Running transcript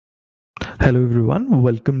Hello everyone,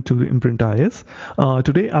 welcome to IMPRINT IS.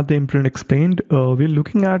 Today at the IMPRINT Explained, we're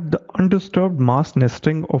looking at the undisturbed mass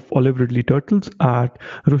nesting of Olive Ridley turtles at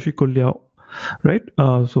Rushikulya, right?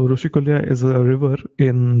 So Rushikulya is a river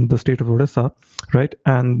in the state of Odisha, right?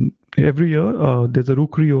 And every year there's a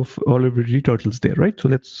rookery of Olive Ridley turtles there, right? So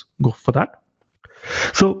let's go for that.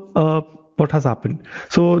 So, what has happened?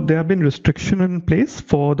 So, there have been restriction in place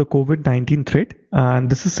for the COVID-19 threat, and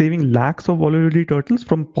this is saving lakhs of Olive turtles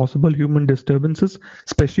from possible human disturbances,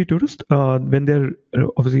 especially tourists, when they're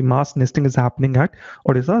obviously mass nesting is happening at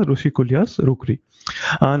Odisha Rushikulya's rookery.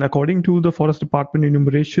 And according to the Forest Department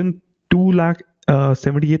enumeration, 2 lakh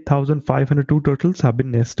 78,502 turtles have been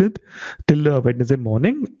nested till Wednesday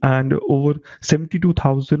morning, and over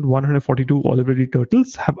 72,142 already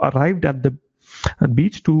turtles have arrived at the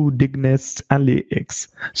beach to dig nests and lay eggs.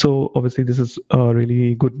 So obviously this is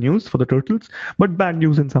really good news for the turtles, but bad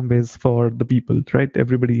news in some ways for the people, right?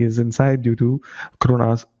 Everybody is inside due to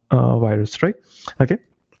coronavirus, virus, right? Okay.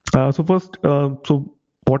 So first, so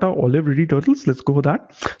what are olive ridley turtles? Let's go for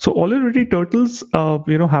that. So olive ridley turtles, have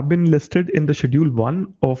been listed in the Schedule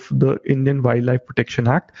 1 of the Indian Wildlife Protection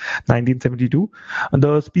Act, 1972.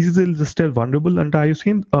 The species is listed vulnerable under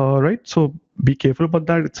IUCN, right? So be careful about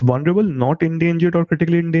that. It's vulnerable, not endangered or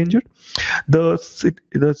critically endangered. The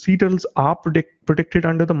sea turtles are protected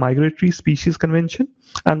under the Migratory Species Convention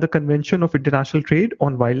and the Convention of International Trade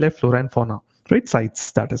on Wildlife, Flora and Fauna, right?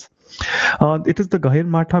 CITES, that is. It is the Gahir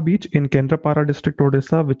Matha beach in Kendrapara district,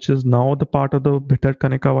 Odisha, which is now the part of the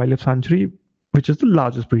Bhitarkanika Wildlife Sanctuary, which is the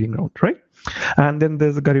largest breeding ground, right? And then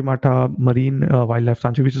there's the Garimatha Marine Wildlife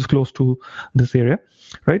Sanctuary, which is close to this area,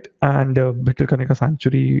 right? And Bhitarkanika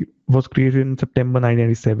Sanctuary was created in September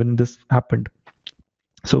 1997. This happened.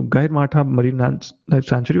 So Garimatha Marine Life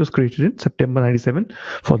Sanctuary was created in September 97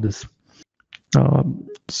 for this.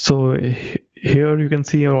 So here you can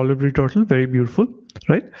see our olive ridley turtle, very beautiful,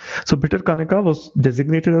 right? So Bhitarkanika was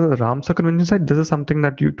designated as a Ramsar Convention site. This is something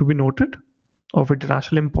that to be noted of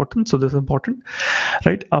international importance. So this is important,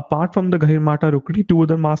 right? Apart from the Gahir Matha rookery, two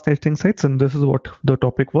other mass nesting sites, and this is what the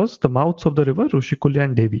topic was: the mouths of the river Rushikulya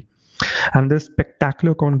and Devi, and this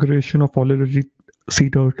spectacular congregation of olive ridley sea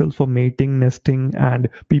turtles for mating, nesting, and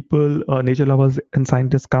people, nature lovers, and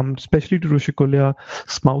scientists come especially to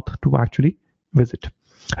Rushikulya's mouth to actually visit.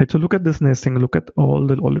 Right, so look at this nesting. Look at all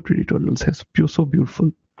the olive ridley turtles. It's so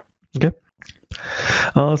beautiful. Okay.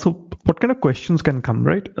 So what kind of questions can come,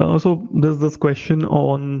 right? So there's this question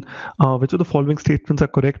on which of the following statements are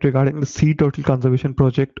correct regarding the sea turtle conservation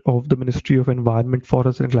project of the Ministry of Environment,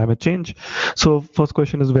 Forest and Climate Change. So first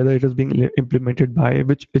question is whether it is being implemented by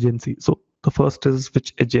which agency. So the first is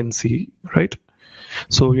which agency, right?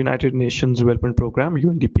 So United Nations Development Program,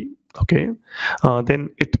 UNDP. Okay. Then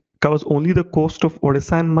it covers only the coast of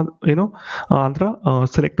Odisha and Andhra.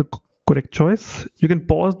 Select the correct choice. You can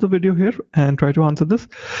pause the video here and try to answer this.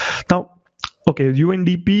 Now, okay,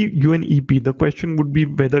 UNDP, UNEP. The question would be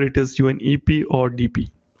whether it is UNEP or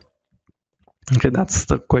DP. Okay, that's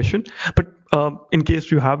the question. But in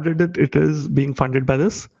case you have read it, it is being funded by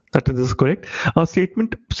this. That is correct.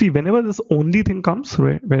 Statement. See, whenever this only thing comes,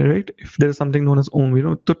 right? If there is something known as only,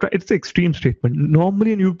 it's the extreme statement.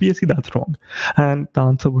 Normally in UPSC, that's wrong, and the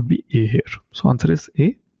answer would be A here. So answer is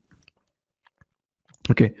A.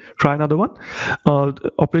 Okay, try another one.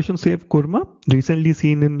 Operation Save Kurma, recently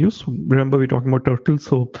seen in news. Remember, we're talking about turtles,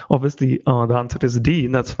 so obviously the answer is D,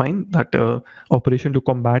 and that's fine. That operation to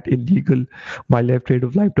combat illegal wildlife trade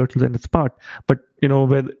of live turtles and its part. But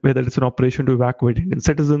whether it's an operation to evacuate Indian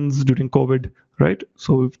citizens during COVID, right?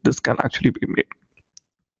 So this can actually be made.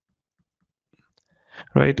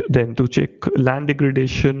 Right, then to check land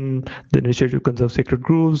degradation, the initiative to conserve sacred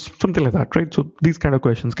groves, something like that, right? So these kind of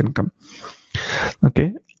questions can come.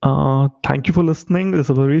 Okay, thank you for listening. This is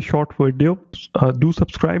a very short video. Do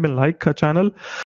subscribe and like our channel.